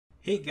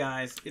Hey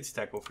guys, it's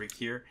Techo Freak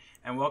here,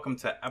 and welcome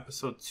to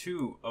episode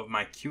 2 of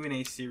my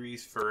Q&A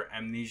series for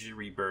Amnesia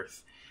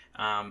Rebirth.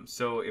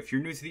 So if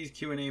you're new to these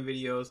Q&A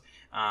videos,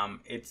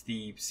 it's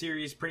the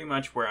series pretty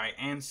much where I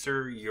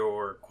answer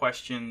your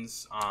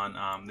questions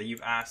on that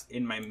you've asked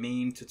in my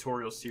main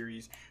tutorial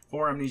series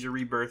for Amnesia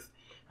Rebirth,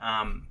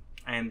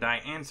 and I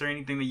answer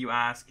anything that you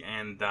ask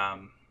and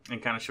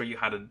kind of show you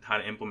how to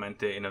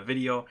implement it in a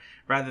video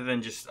rather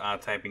than just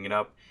typing it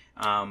up.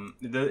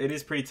 It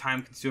is pretty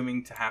time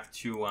consuming to have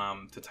to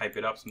type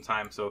it up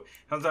sometimes, so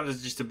sometimes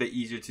it's just a bit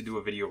easier to do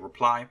a video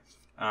reply.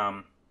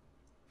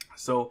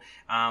 So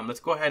let's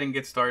go ahead and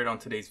get started on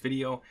today's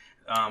video.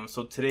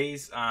 So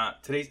today's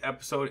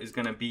episode is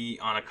going to be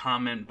on a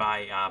comment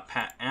by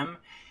Pat M,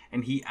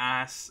 and he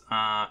asks,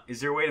 is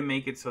there a way to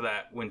make it so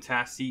that when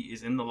Tassie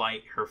is in the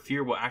light, her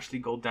fear will actually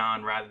go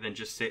down rather than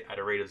just sit at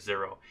a rate of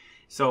 0?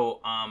 So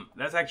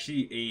that's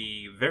actually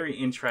a very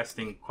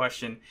interesting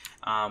question.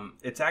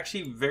 It's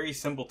actually very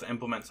simple to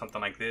implement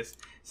something like this.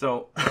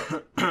 So,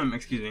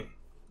 excuse me.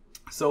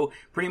 So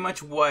pretty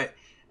much what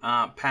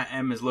Pat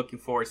M is looking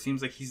for, it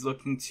seems like he's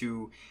looking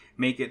to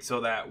make it so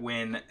that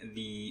when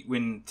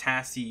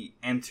Tassie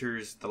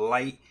enters the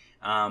light,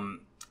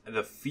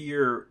 the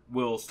fear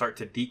will start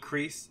to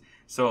decrease.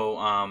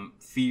 So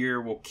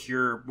fear will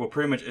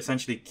pretty much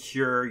essentially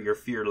cure your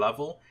fear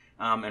level.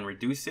 And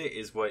reduce it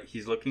is what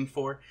he's looking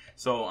for.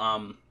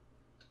 So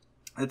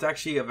it's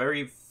actually a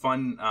very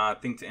fun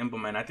thing to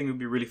implement. I think it would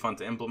be really fun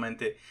to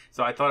implement it.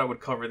 So I thought I would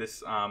cover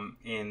this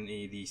in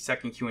the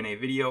second Q&A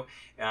video.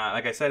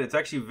 Like I said, it's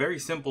actually very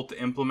simple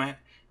to implement.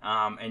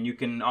 And you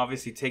can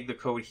obviously take the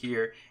code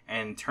here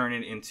and turn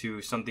it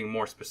into something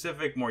more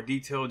specific, more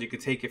detailed. You could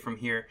take it from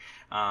here.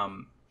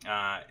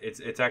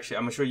 It's actually,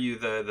 I'm gonna show you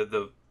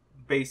the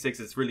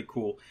basics. It's really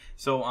cool.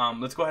 So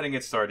let's go ahead and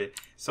get started.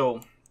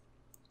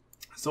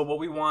 So what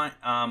we want,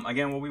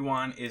 again, what we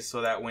want is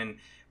so that when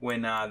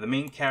the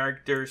main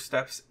character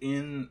steps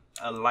in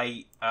a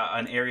light,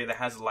 an area that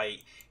has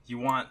light, you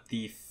want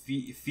the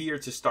fear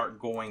to start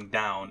going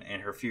down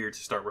and her fear to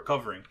start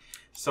recovering.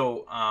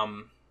 So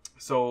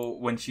so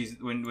when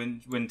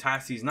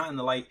Tassie's not in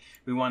the light,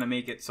 we want to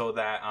make it so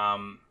that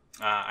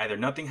either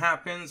nothing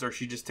happens or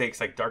she just takes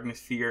like darkness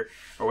fear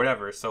or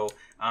whatever. So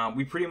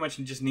we pretty much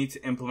just need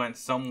to implement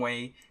some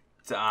way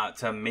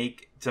to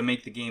make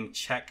the game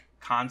check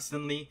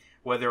constantly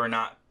whether or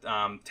not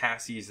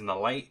Tassie is in the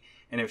light,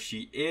 and if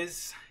she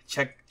is,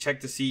 check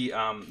to see,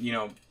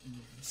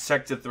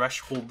 check the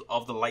threshold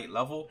of the light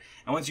level.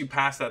 And once you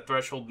pass that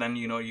threshold, then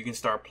you can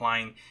start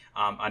applying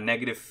a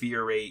negative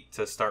fear rate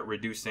to start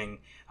reducing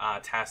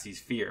Tassie's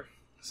fear.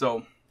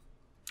 So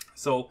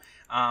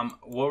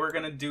what we're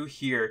gonna do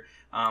here,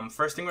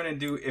 first thing we're gonna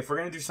do, if we're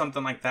gonna do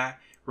something like that,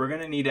 we're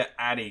gonna need to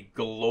add a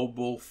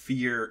global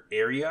fear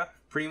area,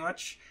 pretty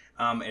much.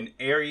 An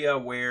area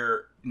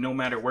where no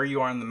matter where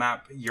you are on the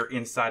map, you're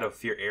inside of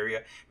fear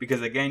area,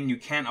 because again, you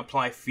can't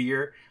apply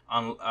fear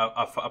on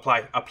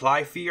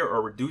apply fear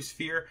or reduce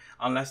fear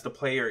unless the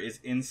player is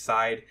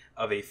inside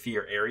of a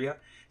fear area.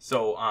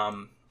 So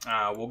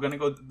we're gonna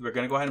go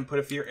ahead and put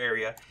a fear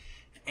area,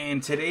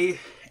 and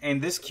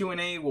this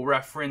Q&A will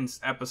reference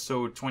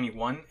episode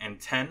 21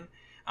 and 10.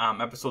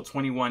 Episode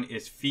 21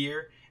 is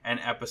fear, and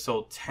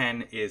episode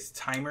 10 is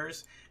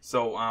timers.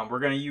 So we're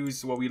going to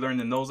use what we learned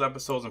in those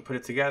episodes and put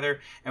it together,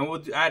 and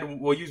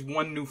we'll use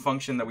one new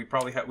function that we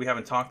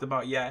haven't talked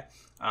about yet,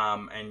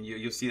 and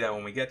you'll see that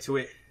when we get to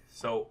it.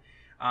 So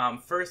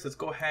first, let's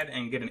go ahead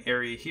and get an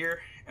area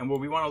here, and what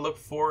we want to look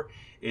for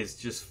is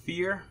just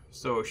fear.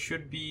 So it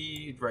should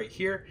be right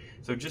here.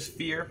 So just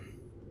fear,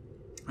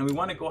 and we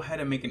want to go ahead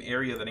and make an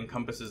area that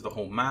encompasses the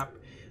whole map.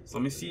 So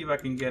let me see if I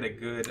can get a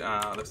good,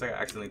 looks like I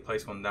accidentally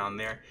placed one down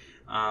there.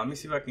 Let me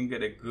see if I can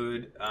get a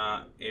good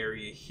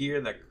area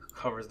here that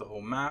covers the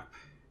whole map.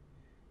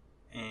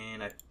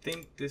 And I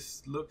think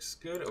this looks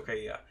good.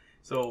 Okay, yeah.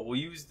 So we'll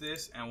use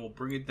this and we'll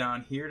bring it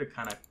down here to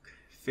kind of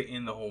fit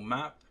in the whole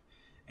map.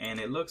 And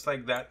it looks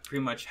like that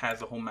pretty much has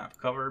the whole map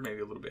covered,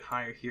 maybe a little bit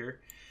higher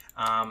here.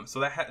 So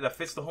that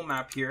fits the whole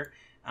map here.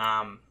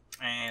 And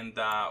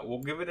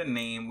we'll give it a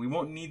name. We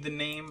won't need the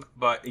name,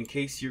 but in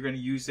case you're going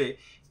to use it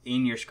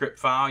in your script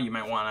file, you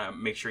might want to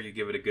make sure you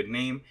give it a good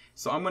name.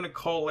 So I'm going to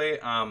call it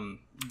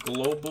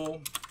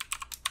global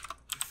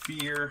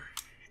fear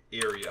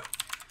area.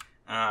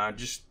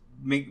 Just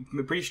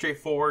pretty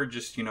straightforward.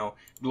 Just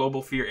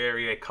global fear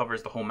area. It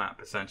covers the whole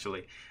map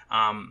essentially.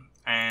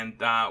 And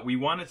we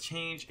want to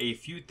change a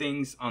few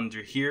things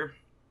under here.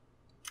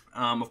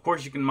 Of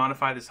course, you can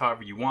modify this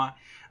however you want,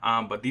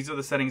 but these are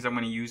the settings I'm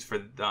going to use for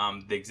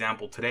the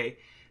example today.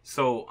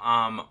 So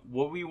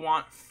what we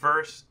want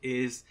first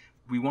is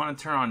we want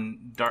to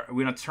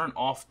turn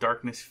off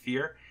darkness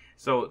fear.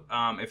 So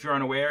if you're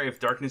unaware, if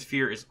darkness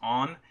fear is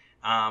on,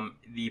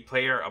 the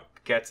player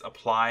gets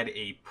applied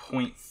a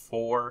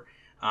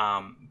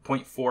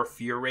 0.4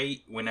 fear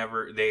rate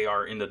whenever they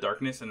are in the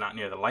darkness and not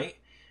near the light.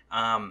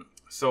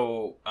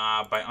 So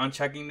by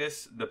unchecking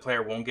this, the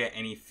player won't get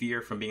any fear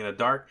from being in the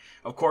dark.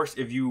 Of course,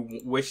 if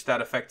you wish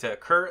that effect to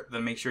occur,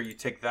 then make sure you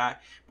tick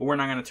that. But we're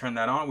not going to turn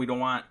that on. We don't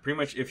want, pretty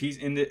much, if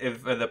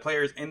the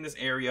player is in this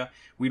area,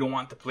 we don't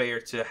want the player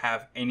to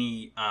have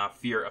any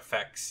fear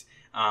effects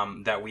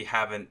that we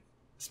haven't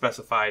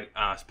specified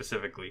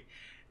specifically.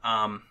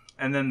 And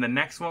then the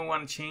next one we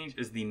want to change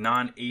is the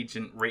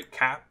non-agent rate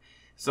cap.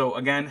 So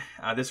again,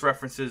 this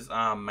references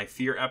my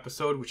fear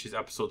episode, which is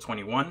episode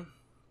 21.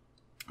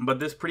 But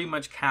this pretty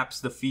much caps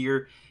the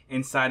fear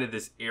inside of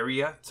this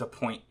area to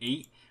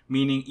 0.8,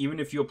 meaning even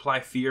if you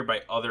apply fear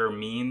by other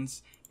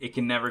means, it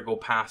can never go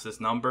past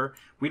this number.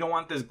 We don't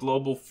want this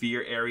global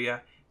fear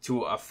area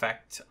to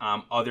affect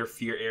other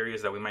fear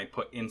areas that we might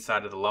put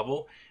inside of the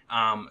level.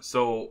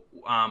 So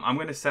I'm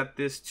going to set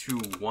this to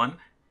 1,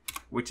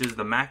 which is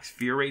the max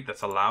fear rate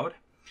that's allowed,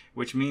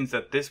 which means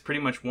that this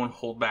pretty much won't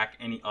hold back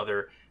any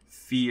other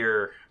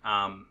fear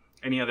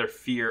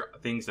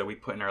things that we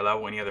put in our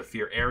level, any other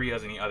fear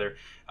areas, any other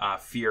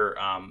fear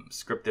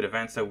scripted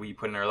events that we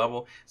put in our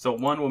level. So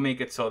 1 will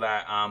make it so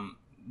that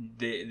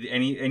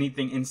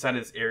anything inside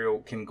of this area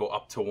can go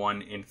up to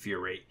 1 in fear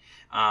rate.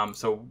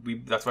 So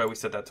that's why we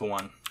set that to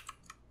 1.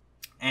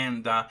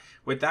 And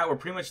with that, we're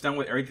pretty much done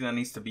with everything that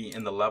needs to be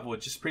in the level,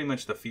 just pretty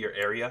much the fear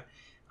area.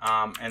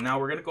 And now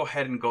we're going to go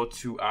ahead and go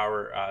to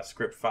our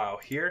script file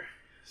here.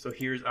 So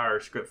here's our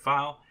script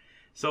file.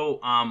 So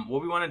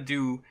what we want to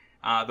do,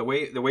 the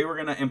way we're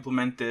going to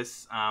implement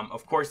this,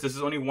 of course, this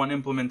is only one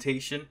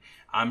implementation.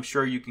 I'm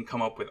sure you can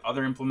come up with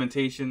other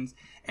implementations,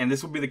 and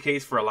this will be the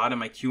case for a lot of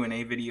my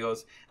Q&A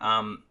videos.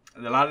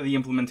 A lot of the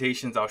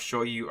implementations I'll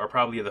show you are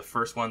probably the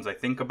first ones I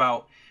think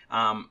about.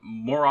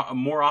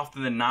 More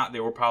often than not,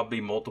 there will probably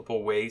be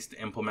multiple ways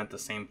to implement the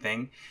same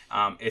thing.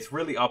 It's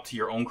really up to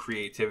your own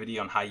creativity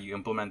on how you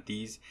implement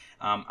these.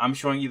 I'm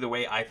showing you the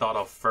way I thought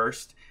of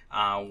first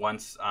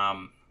once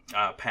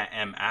Pat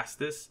M asked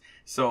this.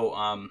 So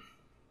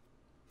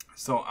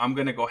I'm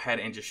going to go ahead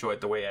and just show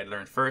it the way I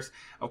learned first.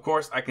 Of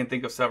course, I can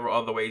think of several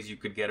other ways you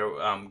could get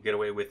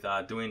away with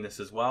doing this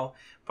as well,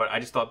 but I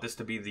just thought this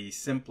to be the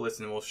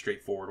simplest and most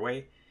straightforward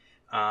way.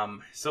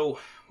 So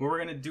what we're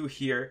going to do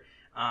here,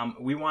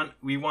 we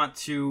want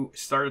to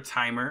start a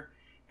timer,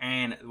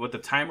 and what the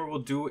timer will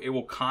do, it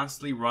will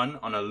constantly run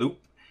on a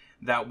loop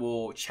that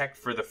will check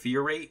for the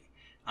fear rate.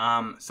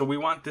 So we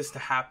want this to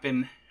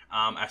happen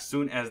as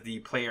soon as the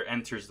player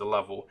enters the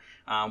level,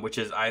 which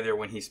is either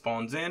when he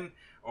spawns in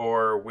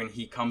or when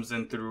he comes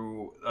in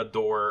through a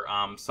door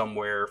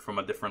somewhere from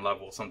a different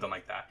level, something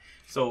like that.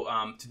 So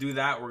to do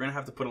that, we're going to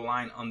have to put a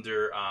line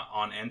under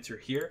on enter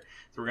here.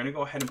 So we're going to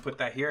go ahead and put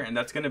that here, and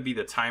that's going to be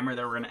the timer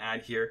that we're going to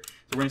add here. So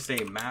we're going to say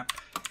map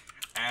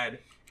add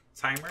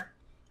timer,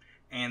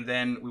 and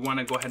then we want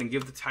to go ahead and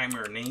give the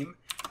timer a name.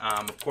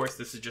 Of course,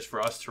 this is just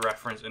for us to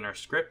reference in our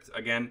script.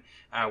 Again,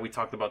 we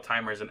talked about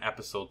timers in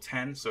episode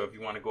 10, so if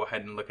you want to go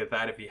ahead and look at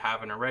that, if you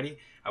haven't already,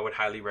 I would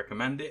highly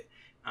recommend it.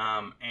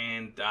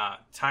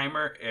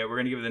 Timer, we're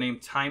going to give it the name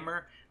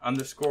timer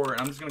underscore,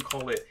 and I'm just going to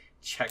call it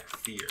check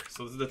fear.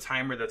 So this is the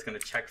timer that's going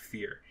to check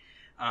fear.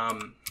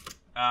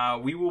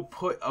 We will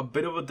put a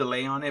bit of a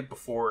delay on it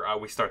before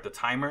we start the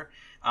timer.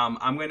 I'm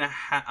not going to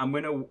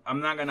apply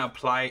I'm not going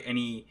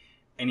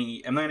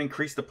to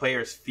increase the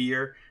player's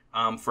fear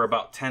for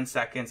about 10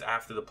 seconds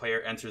after the player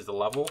enters the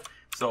level.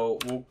 So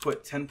we'll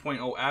put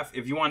 10.0F.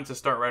 If you want it to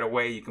start right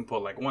away, you can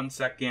put like 1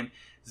 second,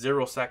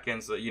 0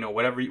 seconds,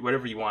 whatever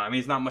you want. I mean,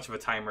 it's not much of a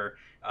timer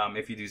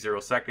if you do 0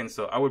 seconds.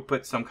 So I would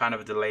put some kind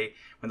of a delay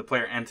when the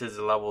player enters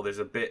the level. There's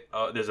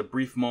a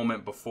brief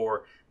moment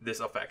before this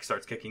effect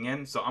starts kicking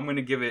in. So I'm going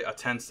to give it a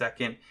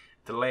 10-second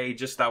delay,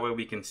 just that way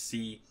we can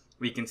see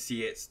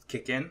it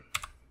kick in.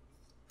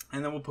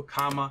 And then we'll put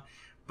comma,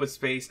 put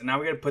space, and now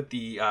we're going to put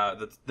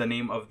the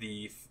name of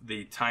the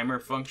timer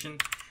function.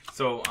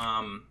 So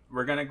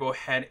we're going to go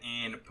ahead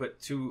and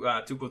put two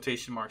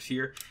quotation marks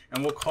here,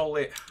 and we'll call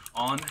it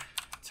on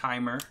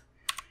timer,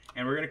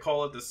 and we're going to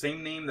call it the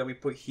same name that we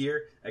put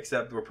here,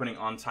 except we're putting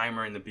on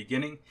timer in the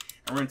beginning,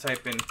 and we're going to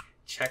type in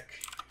check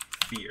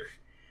fear,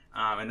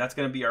 and that's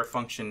going to be our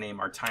function name,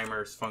 our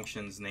timer's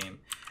function's name.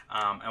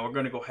 And we're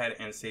going to go ahead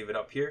and save it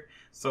up here.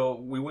 So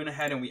we went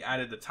ahead and we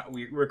added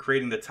we're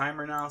creating the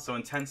timer now. So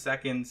in 10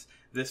 seconds,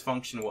 this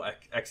function will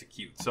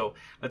execute. So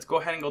let's go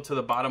ahead and go to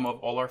the bottom of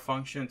all our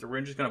functions.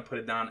 We're just going to put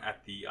it down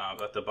at the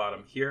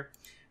bottom here.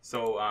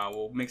 So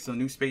we'll make some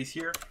new space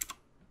here.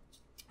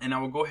 And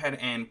now we'll go ahead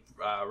and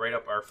write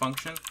up our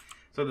function.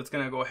 So that's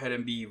going to go ahead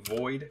and be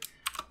void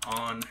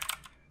on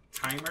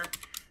timer.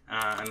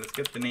 And let's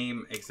get the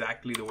name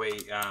exactly the way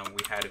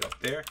we had it up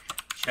there.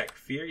 Check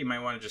fear. You might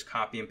want to just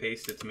copy and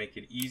paste it to make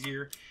it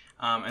easier.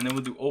 And then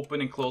we'll do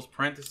open and close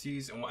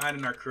parentheses, and we'll add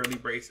in our curly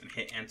brace and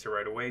hit enter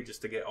right away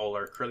just to get all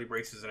our curly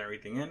braces and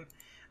everything in.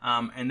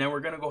 And then we're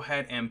going to go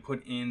ahead and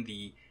put in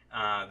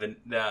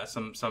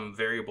some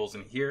variables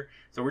in here.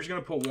 So we're just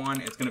going to put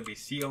one. It's going to be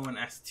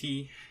const,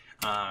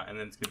 and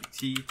then it's going to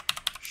be t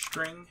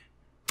string,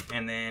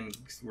 and then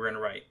we're going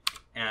to write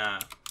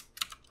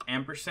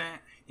ampersand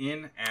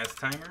in as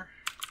timer,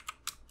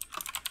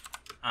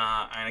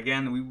 And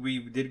again, we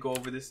did go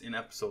over this in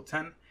episode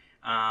 10.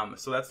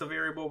 So that's the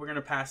variable we're going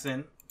to pass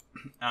in.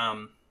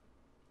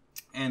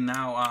 And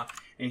now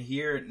in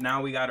here,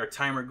 now we got our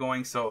timer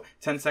going. So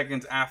 10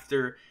 seconds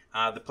after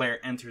the player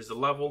enters the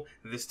level,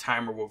 this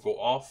timer will go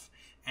off.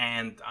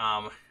 And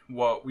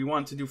what we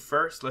want to do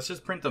first, let's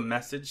just print a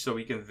message so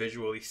we can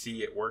visually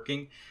see it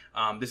working.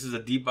 This is a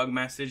debug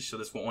message, so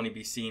this will only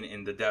be seen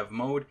in the dev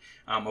mode.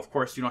 Of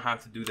course, you don't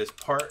have to do this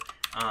part,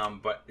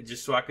 but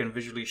just so I can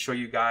visually show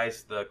you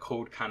guys the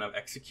code kind of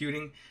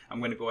executing, I'm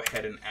going to go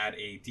ahead and add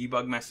a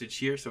debug message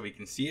here so we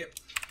can see it.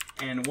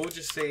 And we'll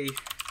just say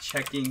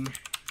checking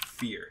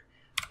fear, ...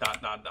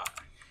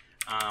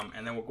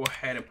 and then we'll go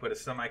ahead and put a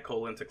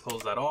semicolon to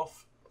close that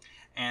off.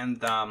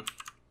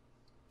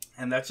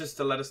 And that's just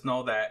to let us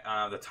know that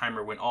the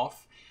timer went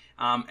off.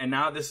 And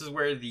now this is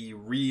where the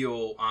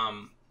real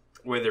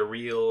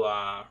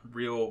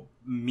real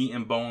meat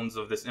and bones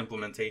of this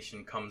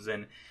implementation comes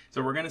in.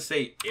 So we're gonna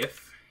say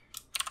if,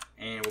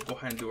 and we'll go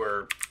ahead and do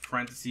our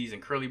parentheses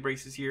and curly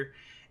braces here,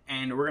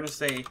 and we're gonna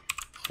say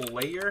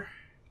player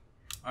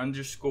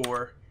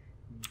underscore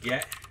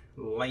get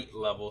light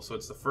level. So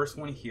it's the first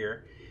one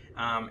here,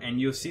 and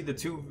you'll see the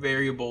two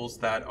variables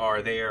that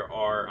are there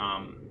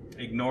are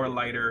ignore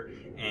lighter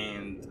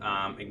and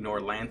ignore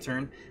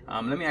lantern.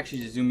 Let me actually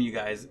just zoom you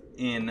guys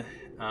in,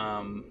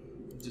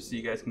 just so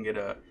you guys can get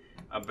a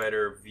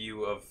better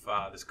view of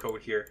this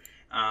code here.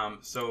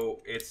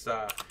 So it's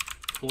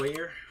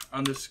player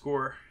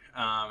underscore,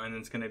 and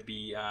it's going to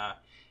be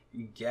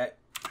get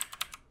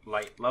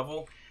light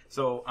level.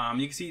 So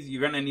you can see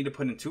you're going to need to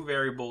put in two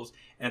variables,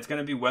 and it's going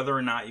to be whether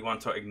or not you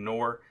want to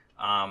ignore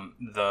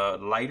the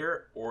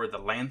lighter or the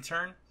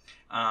lantern.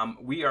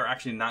 We are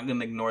actually not going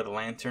to ignore the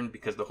lantern,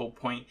 because the whole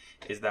point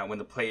is that when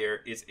the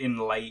player is in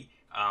light,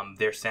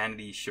 their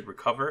sanity should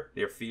recover,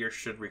 their fear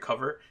should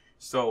recover.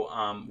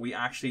 So we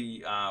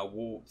actually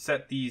will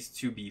set these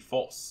to be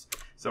false.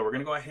 So we're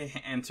going to go ahead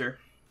and enter,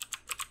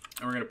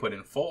 and we're going to put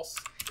in false,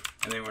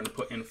 and then we're going to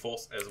put in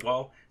false as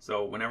well.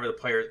 So whenever the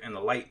player is in the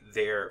light,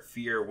 their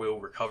fear will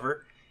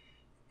recover.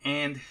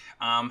 And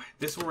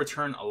this will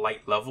return a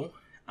light level.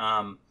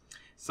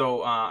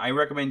 So I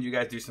recommend you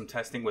guys do some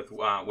testing with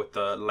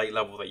the light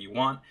level that you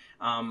want.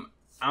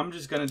 I'm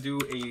just gonna do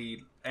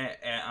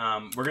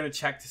we're gonna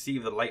check to see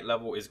if the light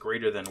level is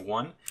greater than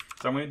 1.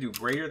 So I'm gonna do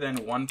greater than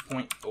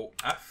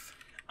 1.0f.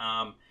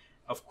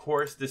 Of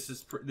course, this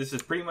is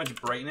pretty much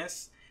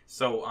brightness.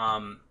 So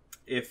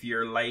if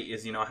your light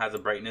is has a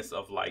brightness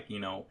of like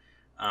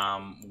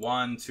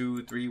 1,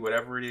 2, 3,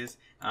 whatever it is,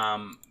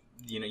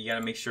 you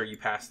gotta make sure you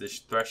pass this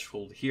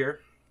threshold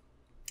here.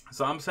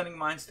 So I'm setting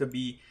mine to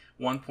be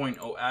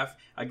 1.0f.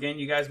 Again,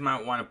 you guys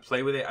might want to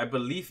play with it. I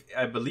believe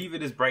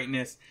it is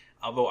brightness,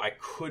 although I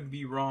could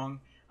be wrong.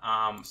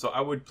 So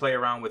I would play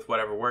around with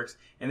whatever works.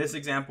 In this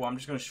example, I'm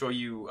just going to show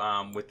you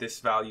with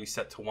this value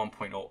set to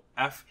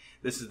 1.0f.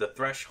 This is the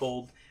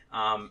threshold.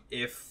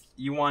 If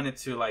you wanted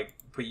to like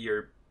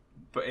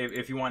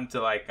if you wanted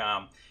to like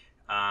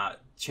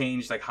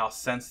change like how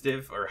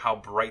sensitive or how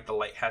bright the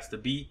light has to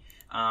be,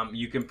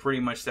 you can pretty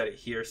much set it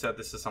here. Set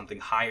this to something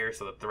higher,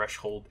 so the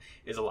threshold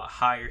is a lot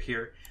higher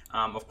here.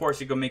 Of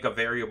course, you can make a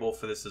variable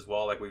for this as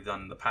well, like we've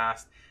done in the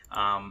past.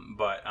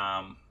 But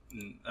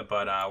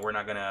we're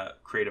not gonna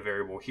create a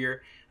variable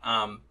here.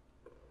 And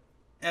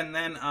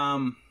then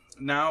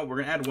now we're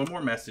gonna add one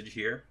more message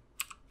here,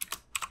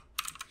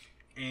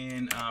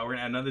 and we're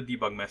gonna add another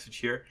debug message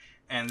here.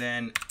 And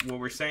then what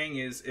we're saying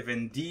is, if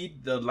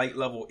indeed the light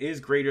level is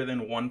greater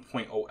than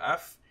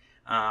 1.0f,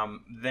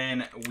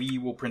 then we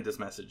will print this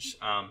message,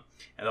 and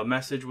the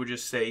message will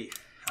just say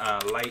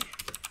light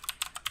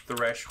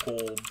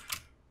threshold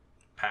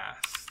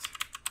passed ...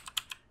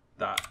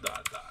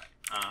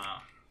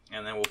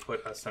 and then we'll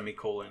put a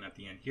semicolon at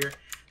the end here.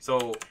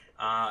 So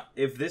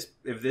if this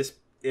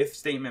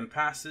statement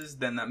passes,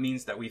 then that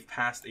means that we've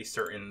passed a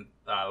certain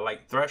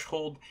light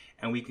threshold,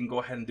 and we can go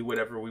ahead and do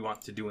whatever we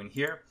want to do in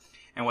here.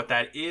 And what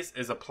that is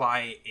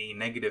apply a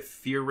negative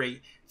fear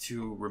rate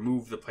to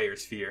remove the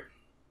player's fear.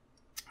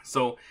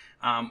 So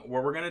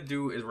what we're going to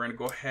do is we're going to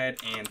go ahead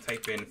and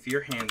type in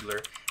fear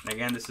handler. And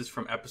again, this is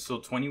from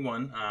episode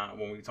 21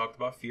 when we talked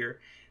about fear.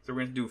 So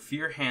we're going to do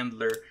fear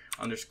handler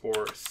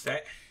underscore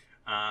set.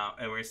 And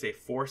we're going to say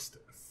forced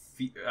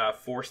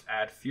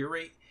add fear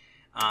rate.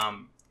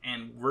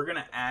 And we're going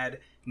to add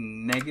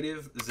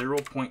negative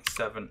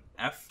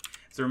 0.7f.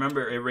 So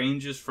remember, it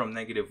ranges from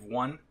negative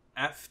 1f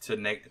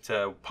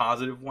to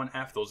positive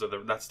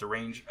 1f. That's the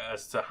range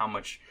as to how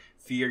much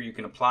fear you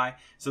can apply.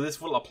 So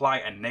this will apply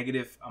a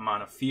negative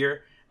amount of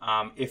fear.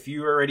 If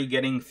you're already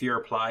getting fear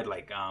applied,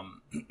 like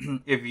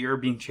if you're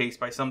being chased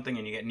by something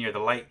and you get near the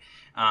light,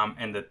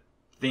 and the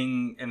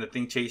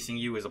thing chasing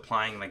you is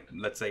applying, like,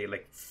 let's say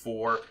like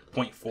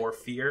 4.4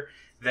 fear,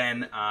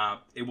 then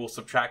it will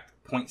subtract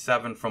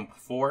 0.7 from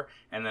 4,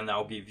 and then that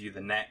will give you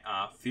the net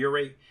fear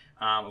rate.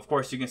 Of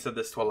course, you can set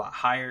this to a lot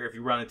higher. If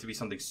you want it to be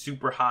something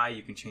super high,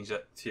 you can change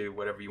that to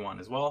whatever you want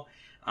as well.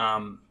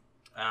 And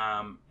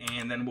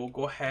then we'll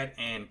go ahead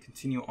and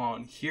continue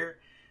on here.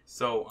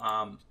 So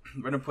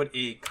we're going to put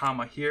a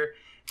comma here,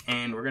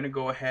 and we're gonna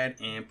go ahead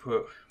and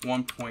put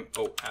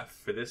 1.0F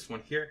for this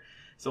one here.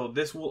 So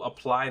this will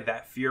apply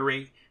that fear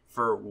rate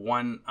for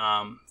 1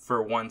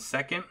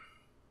 second.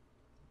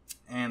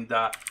 And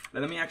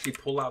let me actually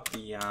pull out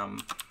the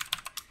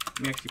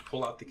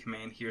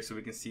command here so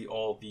we can see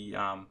all the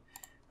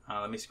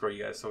let me scroll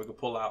you guys so we can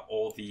pull out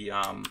all the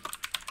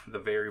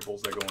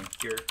variables that go in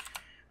here.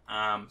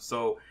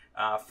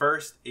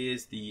 First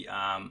is the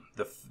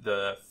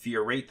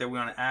fear rate that we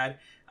want to add.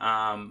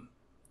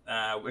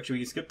 Actually, we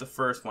can skip the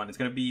first one. It's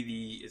gonna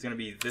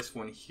be this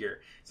one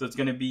here. So it's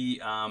gonna be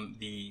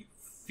the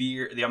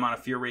amount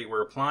of fear rate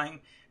we're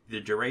applying, the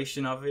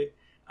duration of it,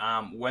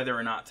 whether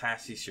or not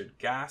Tassie should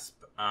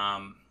gasp,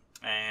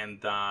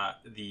 and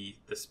the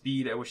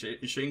speed at which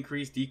it should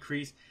increase,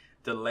 decrease,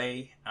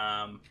 delay,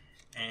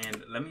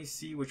 and let me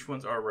see which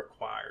ones are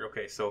required.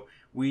 Okay, so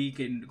we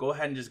can go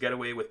ahead and just get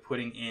away with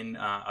putting in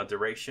a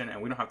duration,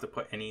 and we don't have to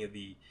put any of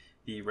the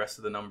rest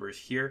of the numbers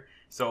here.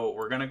 So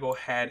we're gonna go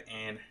ahead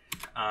and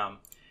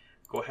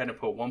put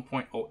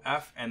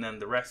 1.0F, and then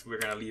the rest we're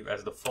gonna leave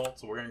as default.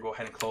 So we're gonna go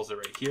ahead and close it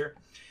right here.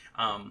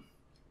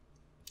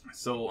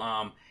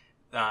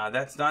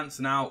 That's done.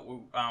 So now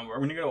we're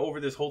gonna go over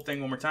this whole thing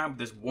one more time.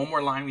 There's one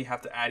more line we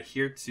have to add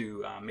here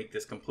to make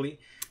this complete.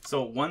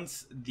 So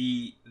once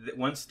the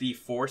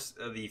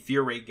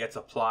fear rate gets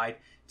applied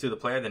to the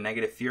player, the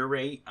negative fear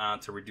rate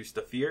to reduce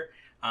the fear,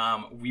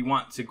 we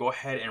want to go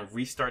ahead and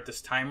restart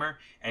this timer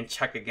and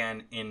check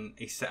again in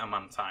a set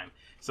amount of time.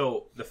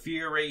 So the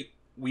fear rate,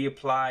 we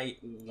apply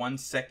 1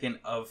 second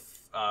of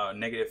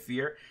negative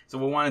fear. So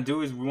what we want to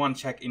do is we want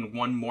to check in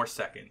 1 more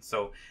second.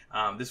 So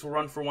this will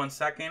run for 1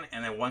 second,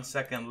 and then 1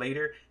 second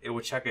later it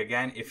will check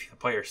again if the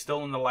player is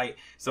still in the light.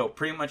 So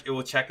pretty much it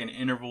will check in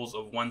intervals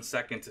of 1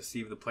 second to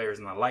see if the player is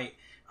in the light.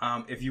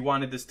 If you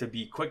wanted this to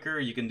be quicker,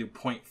 you can do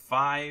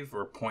 0.5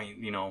 or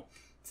 0.4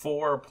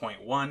 or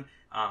 0.1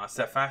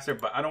 set faster,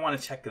 but I don't want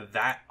to check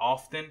that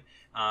often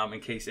in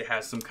case it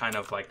has some kind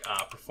of like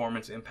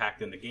performance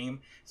impact in the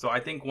game. So I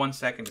think 1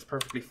 second is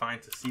perfectly fine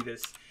to see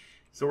this.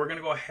 So we're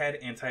gonna go ahead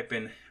and type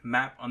in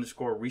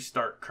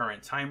map_restart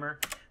current timer.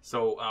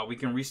 So we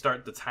can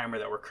restart the timer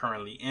that we're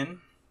currently in,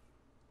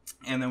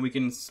 and then we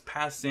can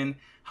pass in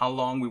how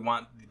long we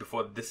want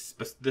before this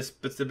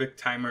specific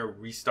timer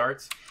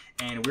restarts.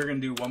 And we're gonna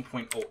do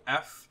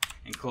 1.0F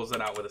and close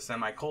it out with a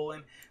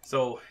semicolon.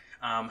 So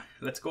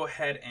let's go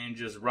ahead and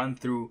just run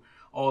through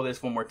all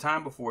this one more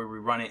time before we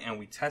rerun it and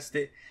we test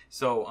it.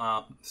 So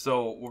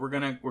we're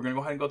gonna go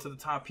ahead and go to the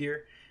top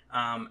here.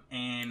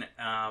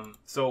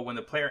 So when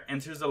the player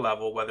enters the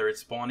level, whether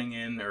it's spawning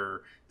in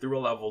or through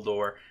a level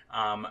door,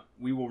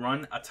 we will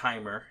run a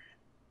timer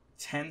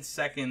 10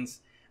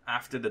 seconds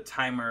after the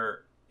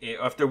timer.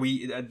 After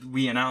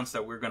we announce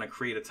that we're going to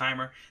create a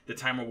timer, the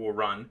timer will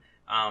run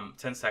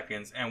 10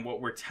 seconds. And what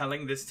we're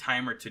telling this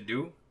timer to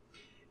do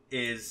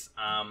is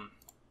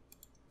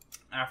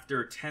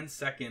after 10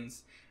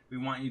 seconds, we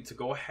want you to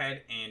go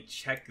ahead and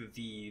check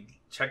the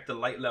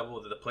light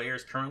level that the player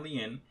is currently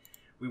in.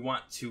 We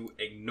want to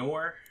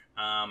ignore.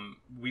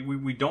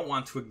 We don't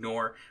want to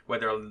ignore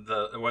whether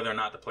or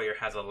not the player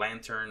has a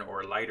lantern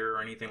or a lighter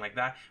or anything like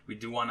that. We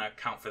do want to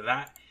account for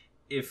that.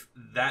 If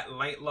that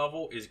light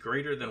level is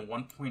greater than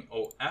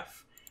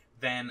 1.0F,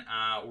 then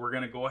we're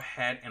going to go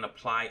ahead and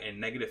apply a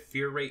negative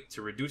fear rate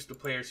to reduce the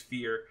player's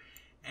fear.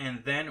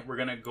 And then we're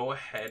going to go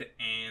ahead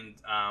and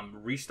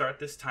restart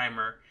this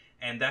timer.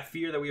 And that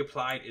fear that we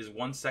applied is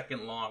 1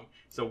 second long.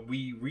 So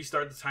we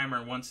restart the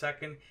timer in 1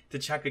 second to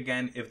check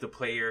again if the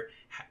player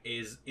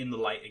is in the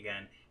light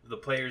again. If the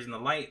player is in the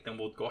light, then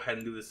we'll go ahead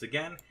and do this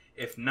again.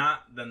 If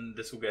not, then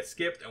this will get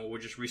skipped and we'll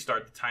just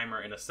restart the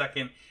timer in a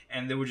second.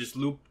 And then we'll just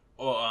loop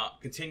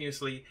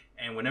continuously.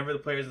 And whenever the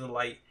player is in the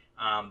light,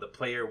 the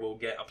player will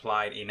get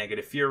applied a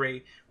negative fear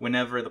rate.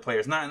 Whenever the player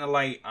is not in the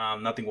light,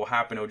 nothing will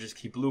happen. It will just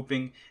keep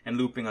looping and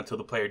looping until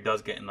the player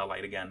does get in the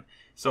light again.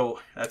 So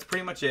that's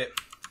pretty much it.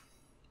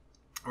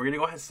 We're gonna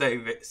go ahead and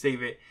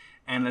save it,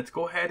 and let's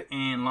go ahead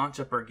and launch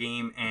up our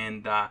game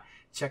and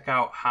check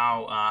out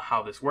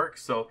how this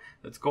works. So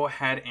let's go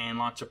ahead and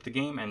launch up the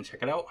game and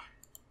check it out.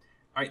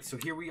 Alright, so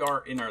here we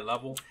are in our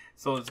level.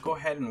 So let's go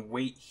ahead and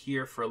wait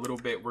here for a little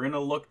bit. We're gonna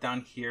look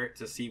down here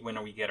to see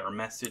when we get our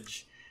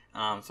message.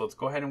 So let's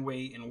go ahead and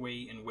wait and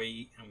wait and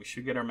wait, and we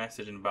should get our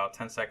message in about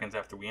 10 seconds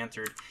after we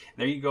entered.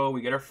 There you go, we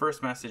get our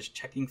first message,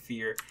 checking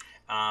fear.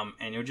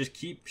 And you'll just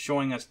keep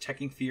showing us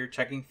checking fear,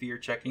 checking fear,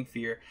 checking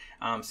fear.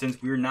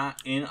 Since we're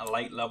not in a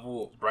light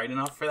level bright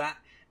enough for that,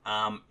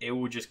 it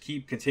will just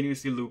keep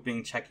continuously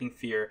looping, checking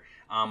fear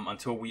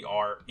until we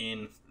are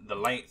in the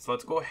light. So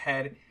let's go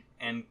ahead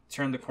and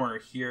turn the corner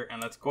here,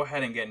 and let's go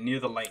ahead and get near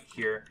the light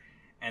here,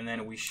 and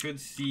then we should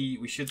see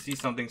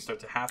something start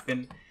to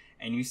happen.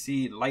 And you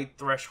see light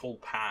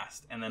threshold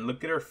passed, and then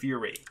look at our fear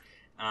rate.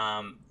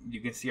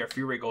 You can see our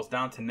fear rate goes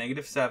down to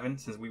 -7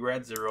 since we were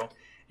at 0.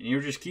 And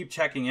you'll just keep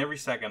checking every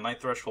second, light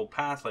threshold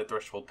passed,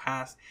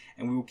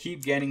 and we will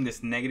keep getting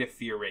this negative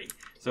fear rate.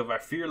 So if our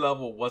fear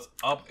level was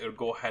up, it would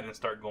go ahead and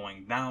start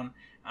going down.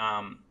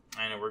 And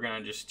we're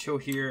gonna just chill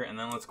here, and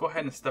then let's go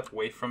ahead and step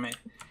away from it.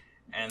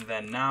 And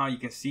then now you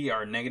can see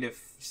our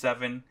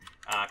 -7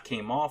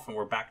 came off, and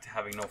we're back to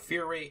having no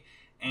fear rate.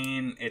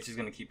 And it's just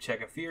going to keep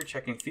checking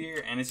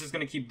fear, and it's just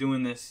going to keep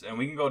doing this. And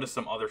we can go to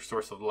some other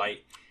source of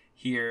light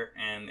here,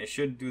 and it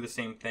should do the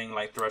same thing,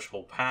 light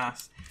threshold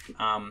pass.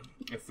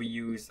 If we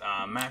use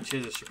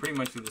matches, it should pretty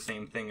much do the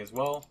same thing as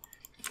well.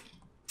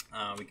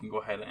 We can go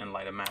ahead and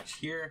light a match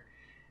here,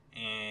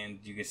 and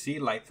you can see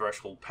light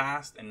threshold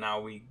passed, and now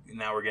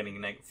we're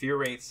getting negative fear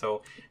rate.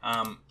 So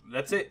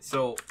that's it.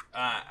 So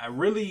a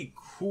really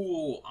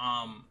cool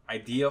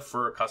idea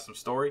for a custom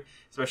story,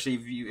 especially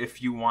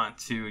if you want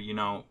to, you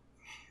know.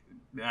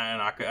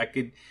 And I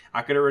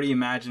could already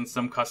imagine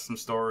some custom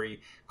story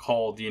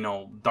called, you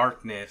know,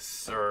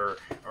 Darkness or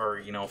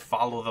you know,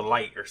 Follow the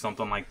Light or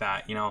something like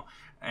that, you know.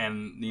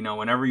 And you know,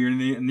 whenever you're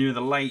near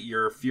the light,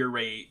 your fear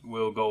rate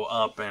will go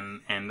up,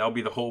 and that'll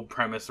be the whole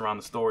premise around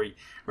the story,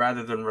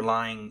 rather than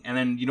relying. And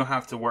then you don't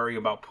have to worry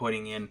about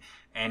putting in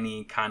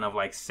any kind of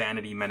like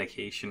sanity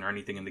medication or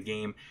anything in the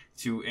game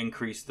to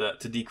decrease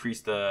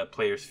the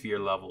player's fear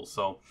level.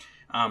 So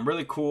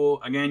really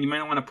cool. Again, you might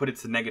not want to put it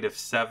to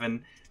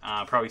 -7.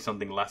 Probably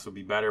something less would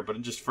be better,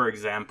 but just for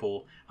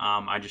example,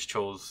 I just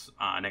chose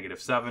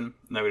 -7,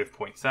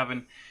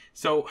 -0.7.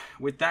 So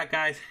with that,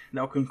 guys,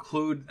 that'll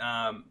conclude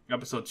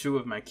episode 2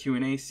 of my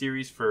Q&A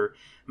series for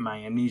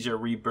my Amnesia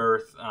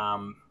Rebirth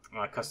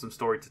custom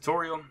story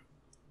tutorial.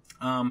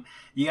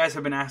 You guys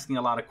have been asking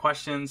a lot of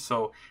questions,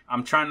 so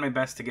I'm trying my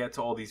best to get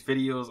to all these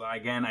videos.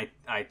 Again,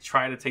 I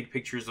try to take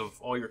pictures of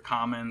all your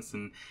comments,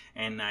 and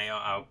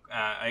I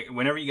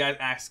whenever you guys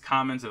ask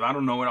comments, if I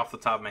don't know it off the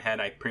top of my head,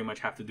 I pretty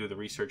much have to do the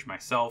research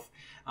myself.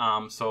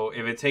 So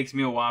if it takes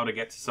me a while to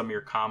get to some of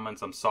your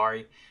comments, I'm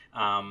sorry.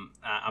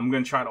 I'm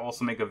going to try to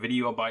also make a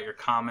video about your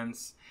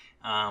comments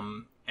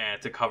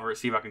to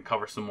see if I can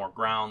cover some more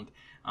ground,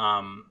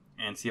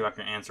 and see if I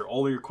can answer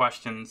all of your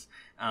questions.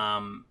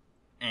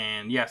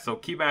 And yeah, so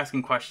keep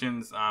asking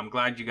questions. I'm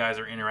glad you guys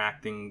are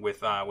interacting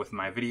with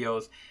my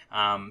videos.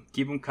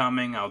 Keep them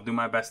coming. I'll do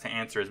my best to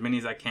answer as many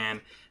as I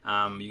can.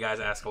 You guys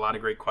ask a lot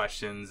of great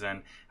questions,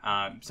 and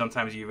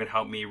sometimes you even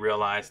help me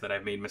realize that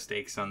I've made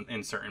mistakes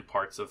in certain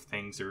parts of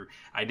things, or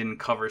I didn't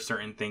cover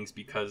certain things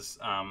because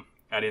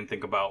I didn't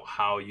think about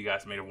how you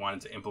guys may have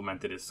wanted to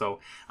implement it. So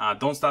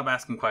don't stop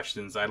asking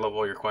questions. I love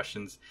all your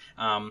questions.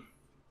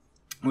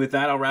 With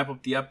that, I'll wrap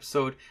up the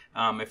episode.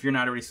 If you're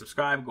not already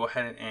subscribed, go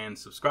ahead and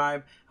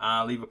subscribe.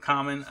 Leave a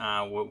comment,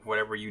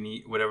 whatever you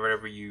need,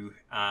 whatever you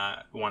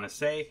want to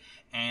say,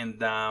 and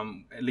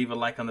leave a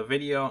like on the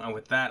video. And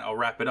with that, I'll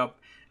wrap it up.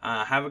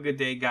 Have a good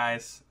day,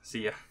 guys.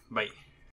 See ya. Bye.